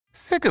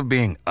Sick of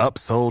being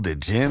upsold at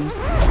gyms?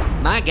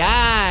 My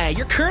guy,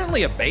 you're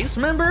currently a base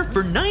member?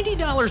 For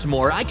 $90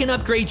 more, I can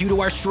upgrade you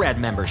to our Shred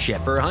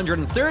membership. For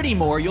 $130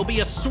 more, you'll be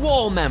a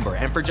Swole member.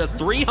 And for just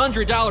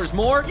 $300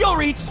 more, you'll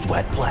reach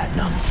Sweat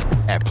Platinum.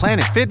 At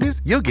Planet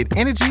Fitness, you'll get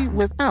energy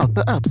without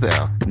the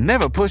upsell.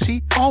 Never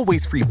pushy,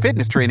 always free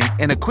fitness training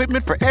and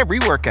equipment for every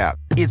workout.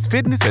 It's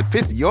fitness that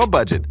fits your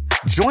budget.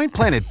 Join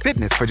Planet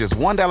Fitness for just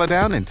 $1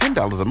 down and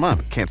 $10 a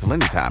month. Cancel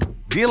anytime.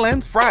 Deal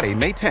ends Friday,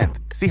 May 10th.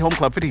 See Home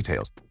Club for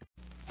details.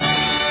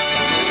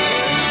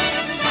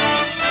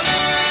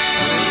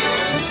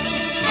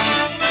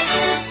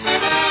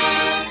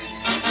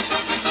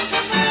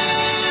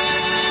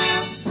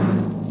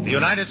 The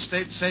United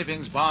States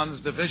Savings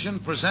Bonds Division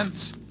presents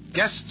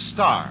Guest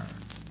Star.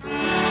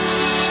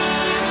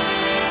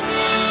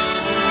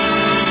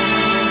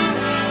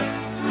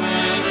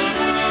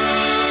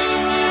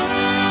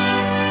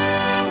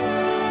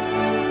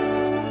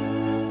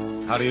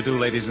 How do you do,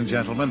 ladies and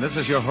gentlemen? This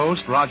is your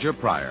host, Roger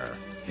Pryor,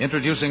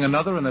 introducing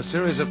another in a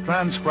series of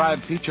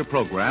transcribed feature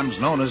programs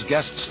known as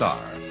Guest Star,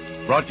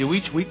 brought you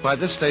each week by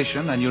this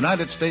station and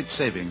United States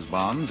Savings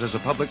Bonds as a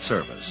public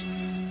service.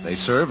 They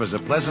serve as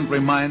a pleasant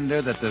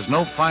reminder that there's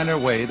no finer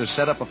way to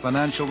set up a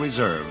financial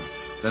reserve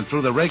than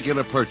through the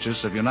regular purchase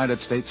of United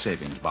States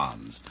Savings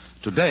Bonds.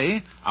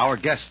 Today, our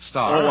guest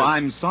star... Oh,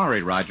 I'm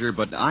sorry, Roger,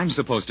 but I'm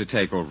supposed to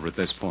take over at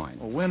this point.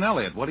 Well, Win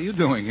Elliott, what are you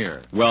doing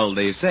here? Well,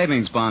 the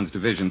Savings Bonds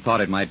Division thought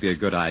it might be a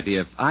good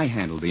idea if I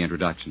handled the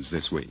introductions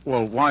this week.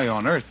 Well, why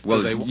on earth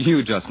Well,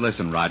 you just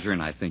listen, Roger,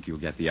 and I think you'll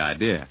get the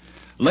idea.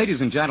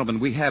 Ladies and gentlemen,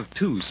 we have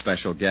two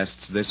special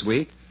guests this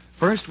week.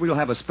 First, we'll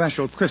have a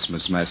special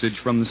Christmas message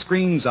from the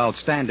screen's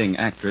outstanding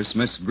actress,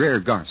 Miss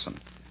Greer Garson.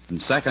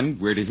 And second,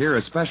 we're to hear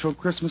a special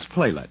Christmas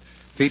playlet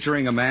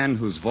featuring a man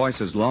whose voice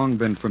has long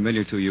been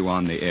familiar to you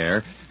on the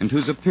air and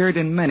who's appeared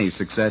in many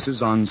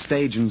successes on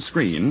stage and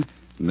screen,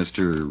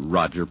 Mr.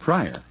 Roger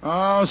Pryor.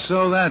 Oh,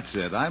 so that's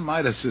it. I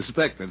might have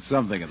suspected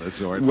something of the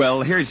sort.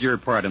 Well, here's your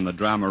part in the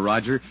drama,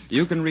 Roger.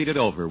 You can read it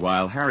over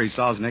while Harry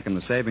Sosnick and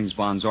the Savings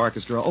Bonds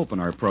Orchestra open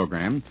our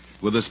program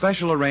with a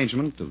special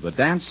arrangement of the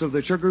Dance of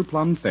the Sugar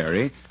Plum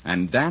Fairy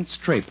and Dance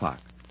Trepak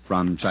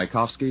from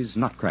Tchaikovsky's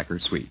Nutcracker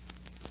Suite.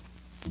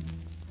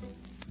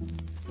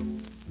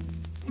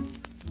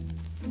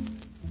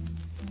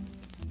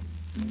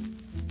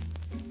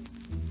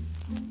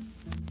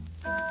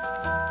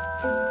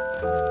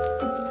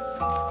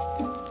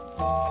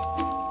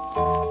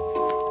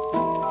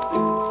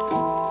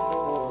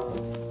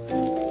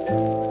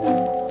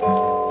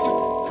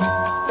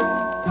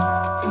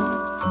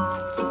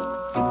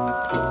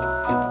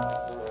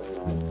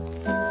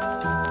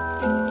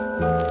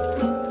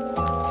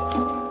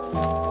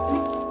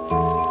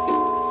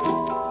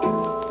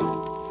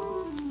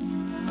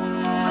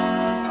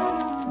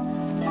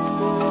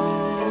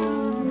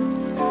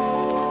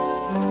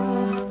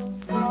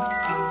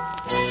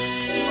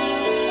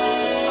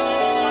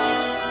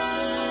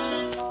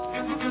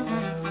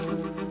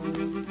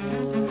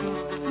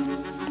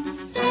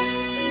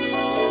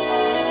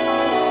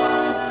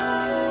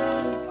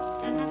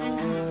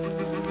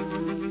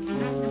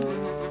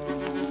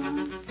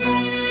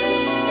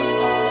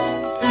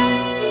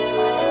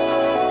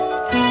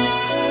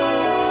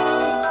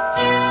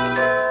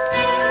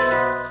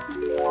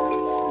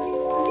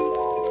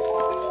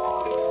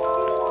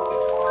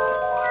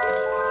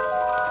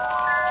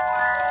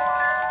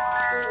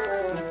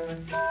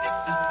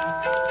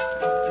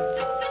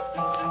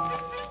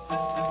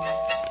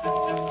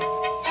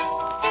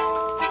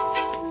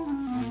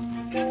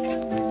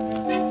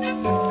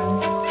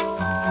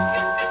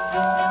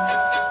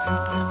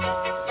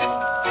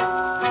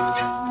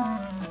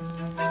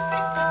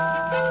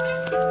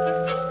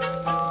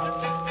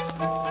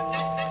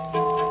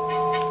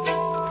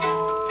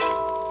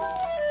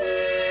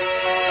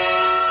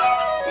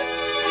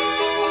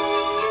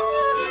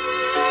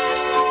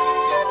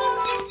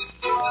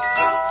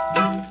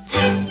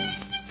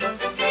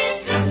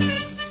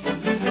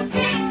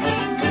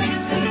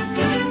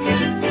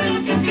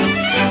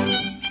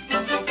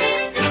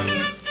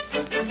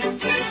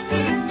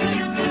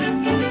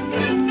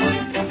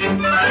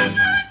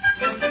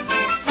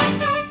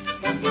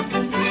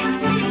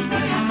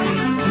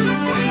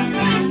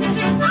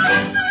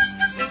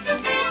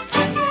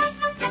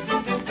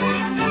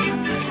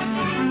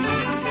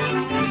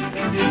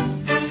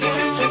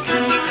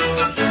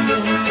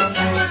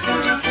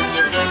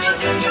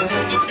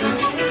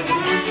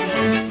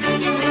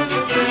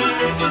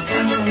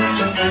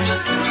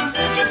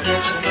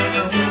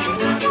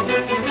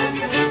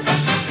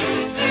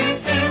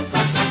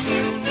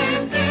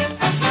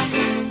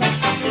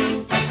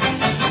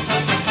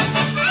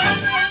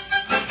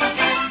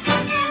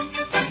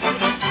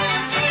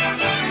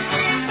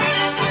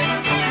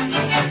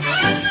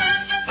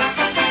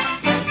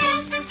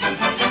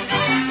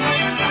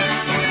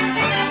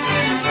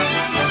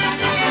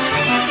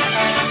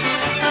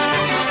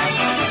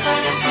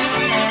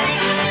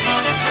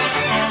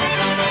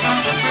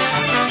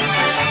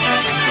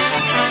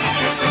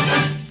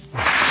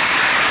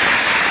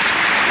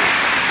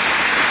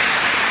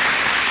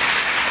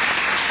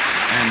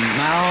 And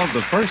now,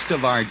 the first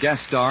of our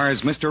guest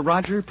stars, Mr.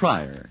 Roger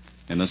Pryor,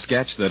 in a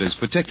sketch that is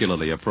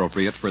particularly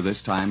appropriate for this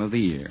time of the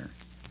year.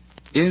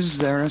 Is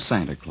There a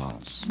Santa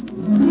Claus?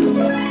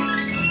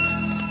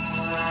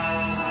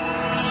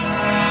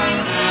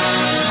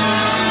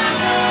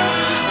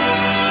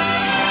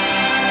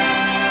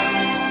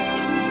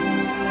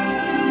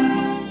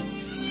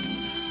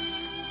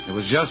 It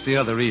was just the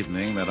other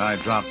evening that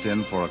I dropped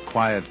in for a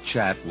quiet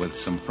chat with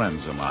some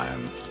friends of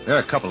mine. They're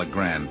a couple of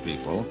grand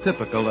people,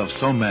 typical of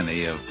so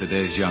many of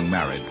today's young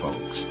married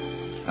folks.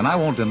 And I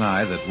won't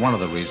deny that one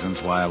of the reasons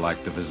why I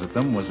like to visit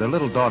them was their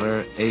little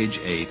daughter, age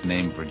 8,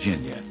 named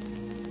Virginia.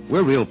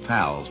 We're real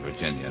pals,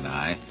 Virginia and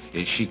I.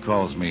 She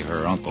calls me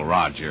her Uncle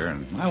Roger,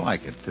 and I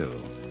like it, too.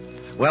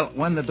 Well,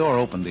 when the door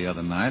opened the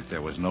other night,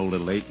 there was no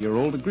little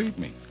 8-year-old to greet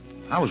me.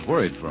 I was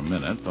worried for a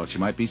minute, thought she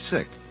might be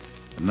sick.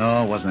 But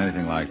no, it wasn't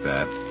anything like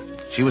that.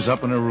 She was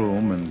up in her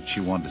room, and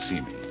she wanted to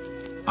see me.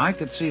 I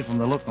could see from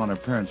the look on her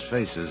parents'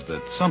 faces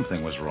that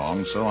something was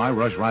wrong, so I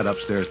rushed right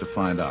upstairs to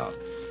find out.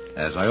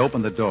 As I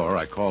opened the door,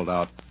 I called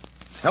out,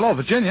 "Hello,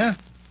 Virginia.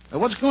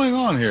 What's going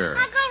on here?"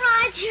 Uncle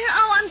Roger,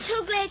 oh, I'm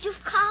so glad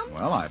you've come.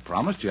 Well, I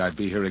promised you I'd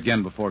be here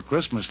again before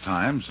Christmas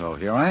time, so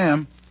here I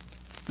am.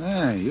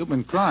 Hey, you've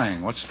been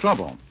crying. What's the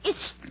trouble?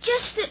 It's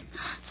just that,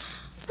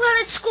 well,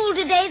 at school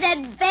today,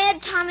 that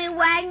bad Tommy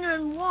Wagner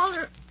and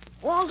Walter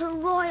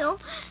Royal,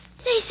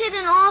 they said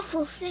an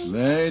awful thing.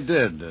 They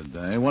did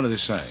they? What did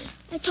they say?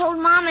 I told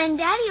Mama and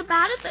Daddy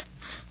about it, but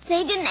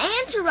they didn't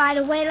answer right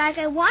away like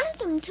I wanted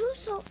them to,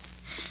 so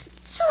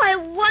I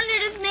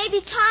wondered if maybe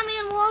Tommy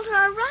and Walter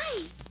are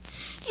right.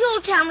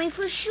 You'll tell me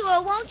for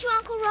sure, won't you,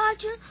 Uncle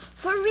Roger?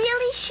 For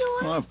really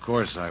sure? Well, of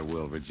course I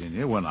will,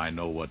 Virginia, when I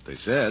know what they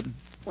said.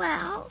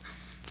 Well,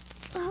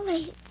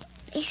 they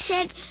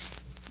said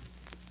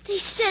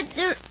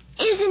there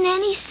isn't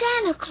any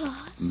Santa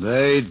Claus.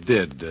 They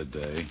did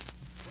they?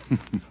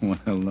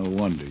 Well, no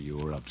wonder you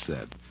were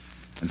upset.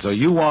 And so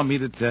you want me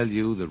to tell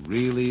you the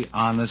really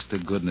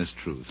honest-to-goodness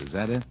truth, is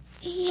that it?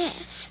 Yes.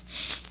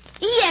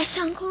 Yes,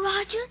 Uncle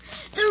Roger.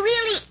 The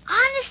really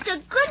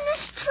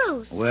honest-to-goodness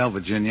truth. Well,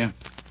 Virginia,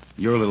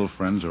 your little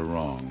friends are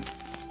wrong.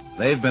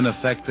 They've been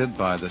affected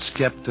by the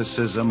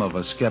skepticism of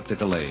a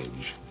skeptical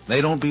age. They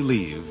don't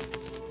believe,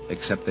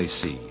 except they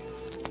see.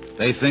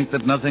 They think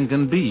that nothing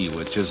can be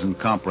which isn't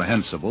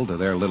comprehensible to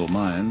their little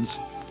minds.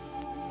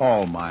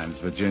 All minds,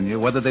 Virginia,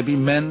 whether they be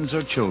men's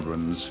or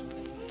children's,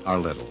 are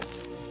little.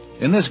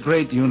 In this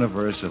great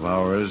universe of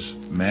ours,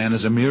 man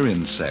is a mere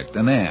insect,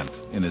 an ant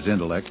in his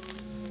intellect,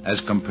 as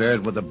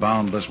compared with the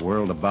boundless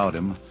world about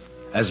him,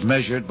 as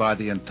measured by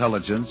the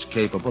intelligence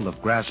capable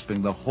of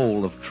grasping the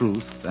whole of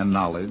truth and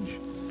knowledge.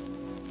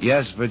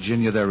 Yes,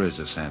 Virginia, there is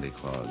a Santa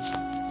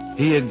Claus.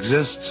 He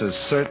exists as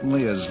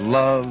certainly as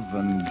love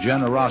and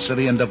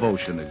generosity and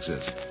devotion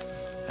exist.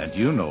 And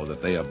you know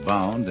that they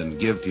abound and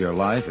give to your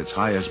life its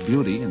highest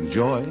beauty and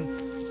joy.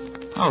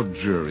 How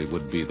dreary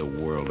would be the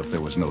world if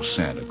there was no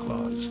Santa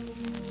Claus.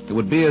 It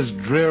would be as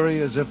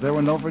dreary as if there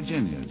were no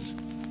Virginias.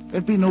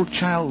 There'd be no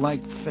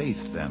childlike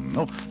faith then,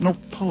 no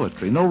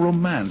poetry, no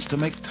romance to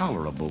make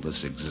tolerable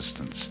this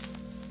existence.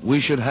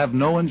 We should have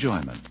no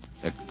enjoyment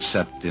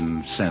except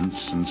in sense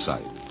and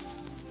sight.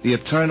 The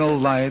eternal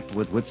light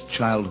with which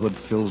childhood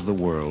fills the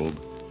world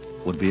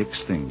would be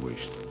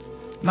extinguished.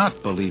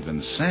 Not believe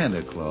in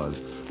Santa Claus?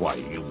 Why,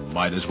 you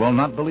might as well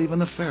not believe in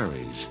the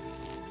fairies.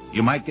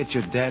 You might get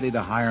your daddy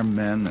to hire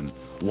men and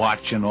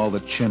watch in all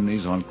the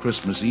chimneys on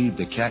Christmas Eve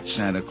to catch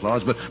Santa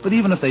Claus, but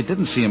even if they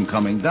didn't see him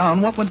coming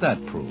down, what would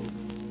that prove?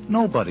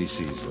 Nobody sees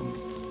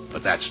him.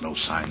 But that's no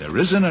sign there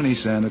isn't any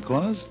Santa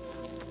Claus.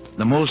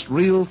 The most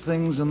real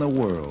things in the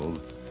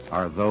world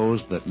are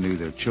those that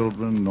neither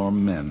children nor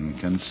men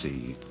can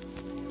see.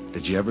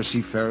 Did you ever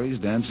see fairies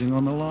dancing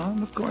on the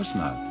lawn? Of course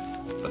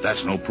not. But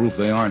that's no proof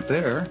they aren't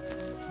there.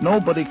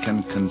 Nobody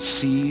can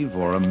conceive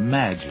or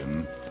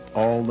imagine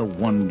all the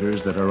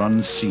wonders that are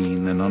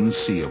unseen and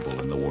unseeable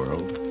in the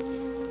world.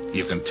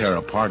 You can tear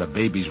apart a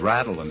baby's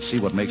rattle and see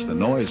what makes the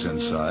noise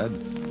inside.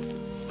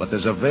 But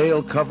there's a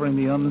veil covering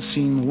the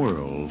unseen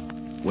world,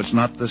 which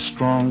not the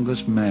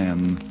strongest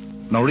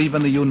man, nor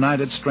even the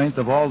united strength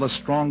of all the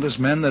strongest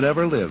men that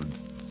ever lived,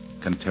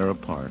 can tear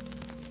apart.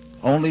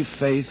 Only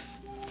faith,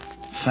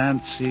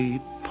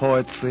 fancy,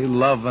 poetry,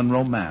 love, and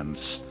romance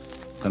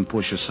can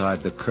push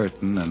aside the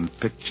curtain and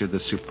picture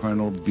the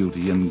supernal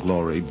beauty and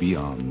glory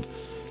beyond.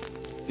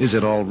 Is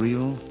it all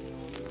real?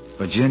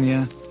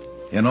 Virginia,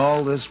 in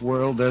all this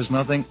world, there's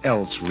nothing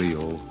else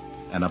real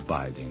and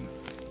abiding.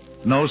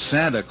 No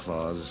Santa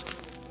Claus.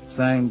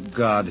 Thank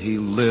God he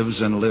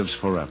lives and lives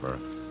forever.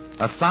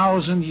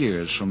 1,000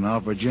 years from now,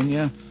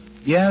 Virginia,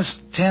 yes,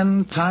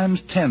 10 times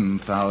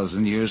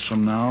 10,000 years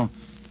from now,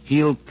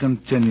 he'll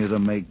continue to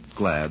make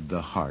glad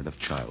the heart of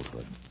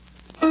childhood.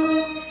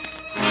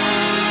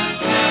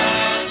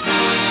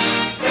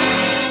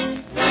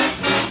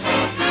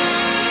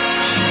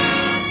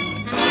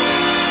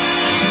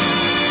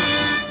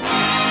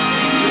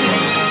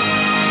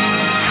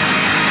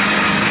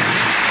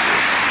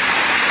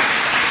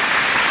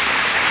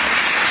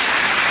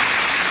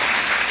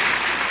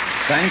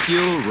 Thank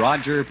you,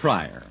 Roger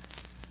Pryor.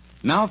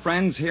 Now,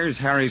 friends, here's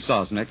Harry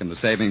Sosnick and the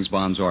Savings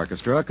Bonds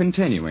Orchestra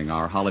continuing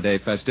our holiday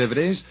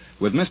festivities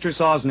with Mr.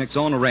 Sosnick's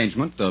own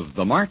arrangement of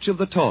The March of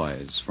the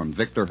Toys from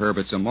Victor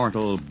Herbert's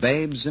immortal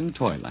Babes in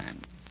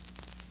Toyland.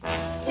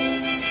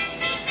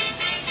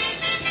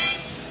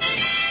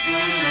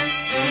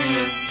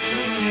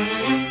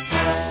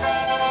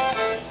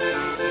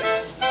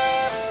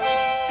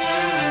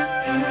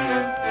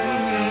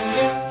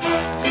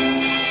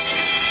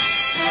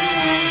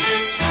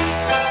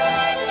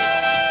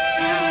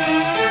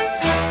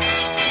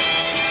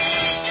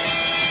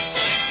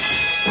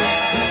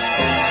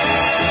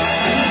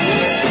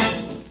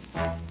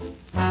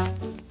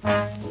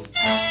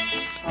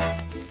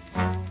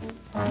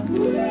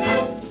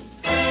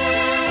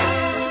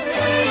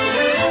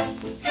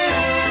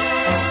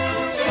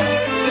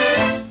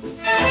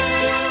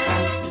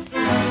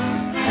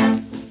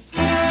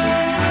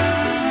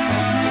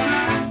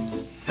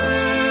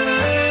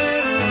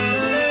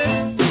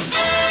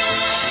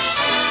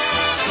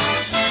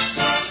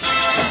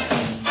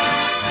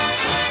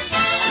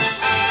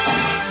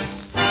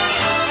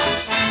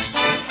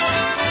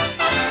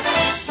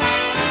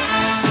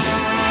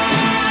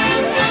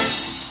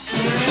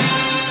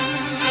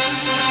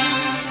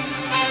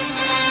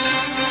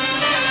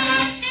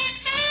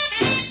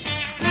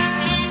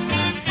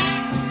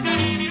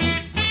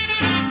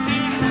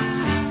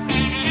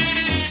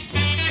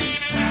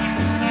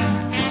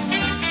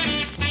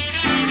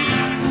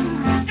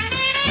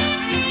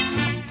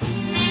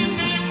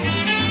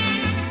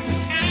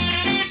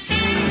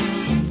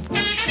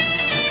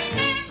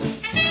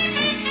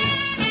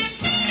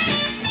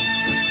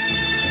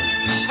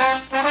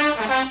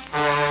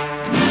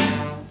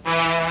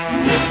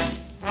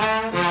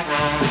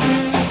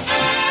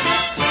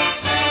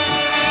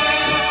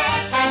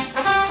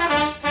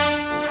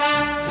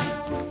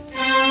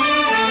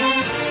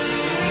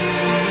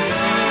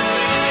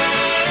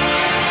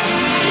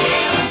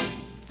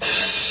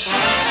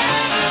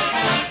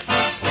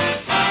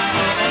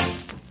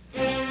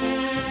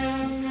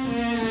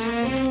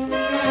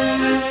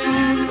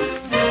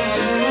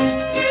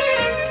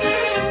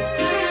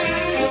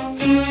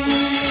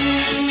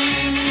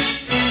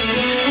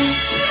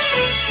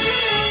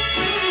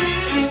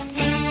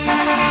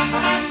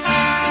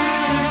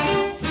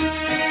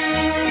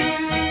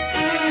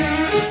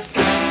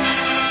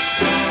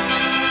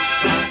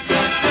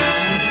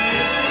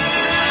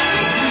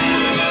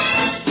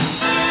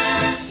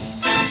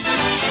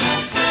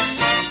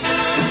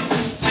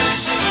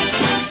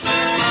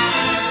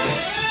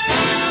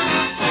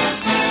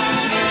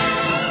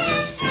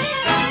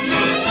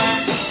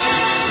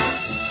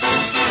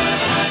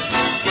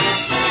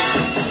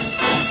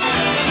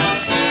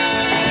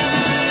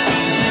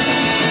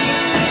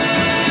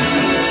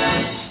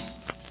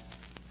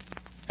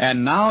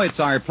 And now it's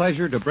our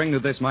pleasure to bring to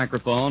this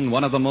microphone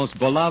one of the most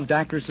beloved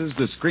actresses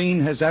the screen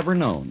has ever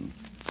known.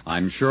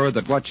 I'm sure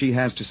that what she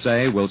has to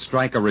say will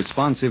strike a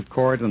responsive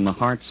chord in the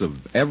hearts of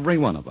every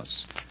one of us.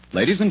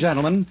 Ladies and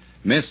gentlemen,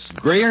 Miss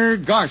Greer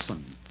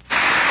Garson.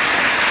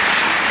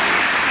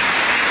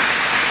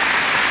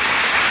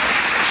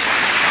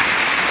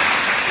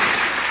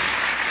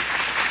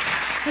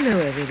 Hello,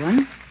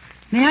 everyone.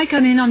 May I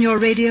come in on your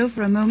radio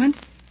for a moment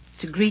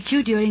to greet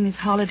you during this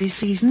holiday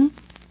season?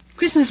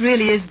 Christmas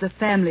really is the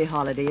family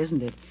holiday,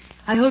 isn't it?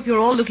 I hope you're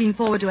all looking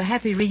forward to a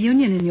happy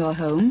reunion in your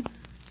home.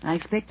 I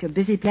expect you're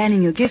busy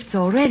planning your gifts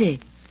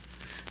already.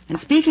 And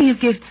speaking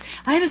of gifts,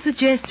 I have a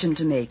suggestion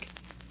to make.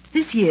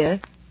 This year,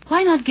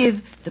 why not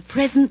give the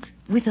present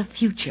with a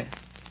future?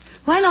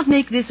 Why not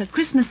make this a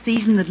Christmas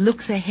season that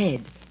looks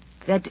ahead,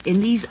 that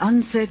in these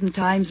uncertain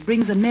times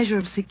brings a measure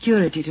of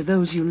security to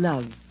those you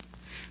love?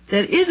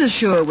 There is a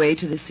sure way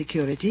to this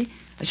security,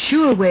 a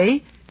sure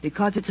way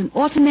because it's an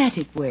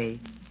automatic way,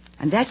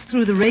 and that's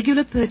through the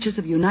regular purchase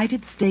of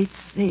United States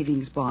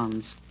savings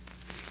bonds.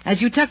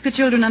 As you tuck the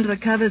children under the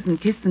covers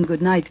and kiss them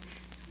goodnight,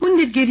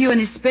 wouldn't it give you an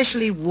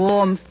especially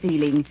warm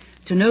feeling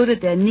to know that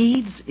their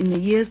needs in the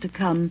years to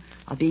come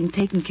are being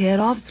taken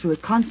care of through a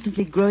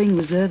constantly growing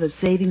reserve of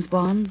savings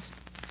bonds?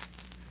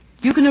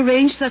 You can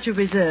arrange such a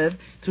reserve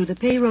through the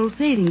payroll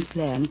savings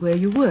plan where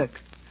you work,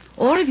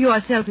 or if you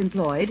are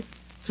self-employed,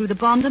 through the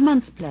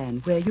bond-a-month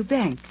plan where you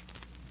bank.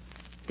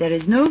 There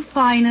is no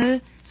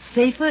finer,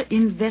 safer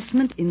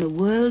investment in the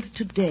world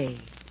today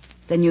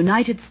than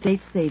United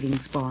States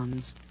savings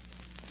bonds.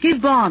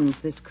 Give bonds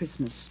this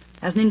Christmas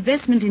as an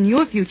investment in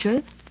your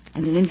future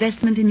and an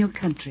investment in your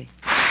country.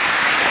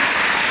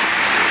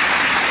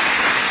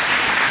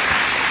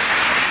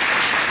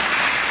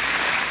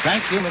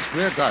 Thank you, Miss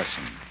Greer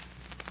Garson.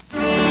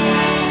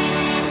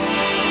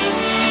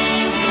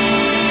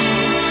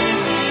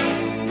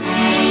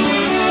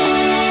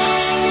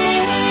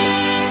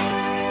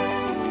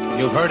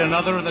 You've heard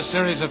another in a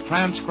series of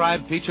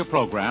transcribed feature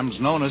programs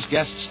known as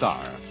Guest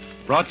Star,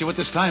 brought to you at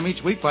this time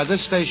each week by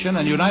this station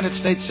and United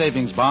States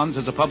Savings Bonds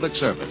as a public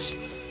service.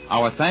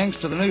 Our thanks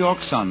to the New York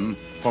Sun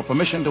for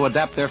permission to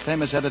adapt their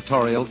famous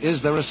editorial,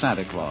 Is There a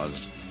Santa Claus?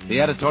 The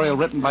editorial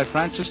written by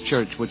Francis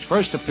Church, which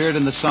first appeared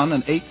in the Sun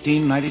in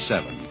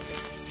 1897.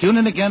 Tune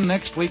in again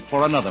next week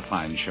for another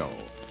fine show.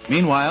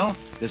 Meanwhile,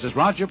 this is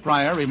Roger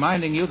Pryor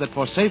reminding you that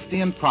for safety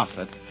and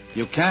profit,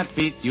 you can't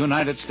beat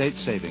United States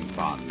savings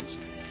bonds.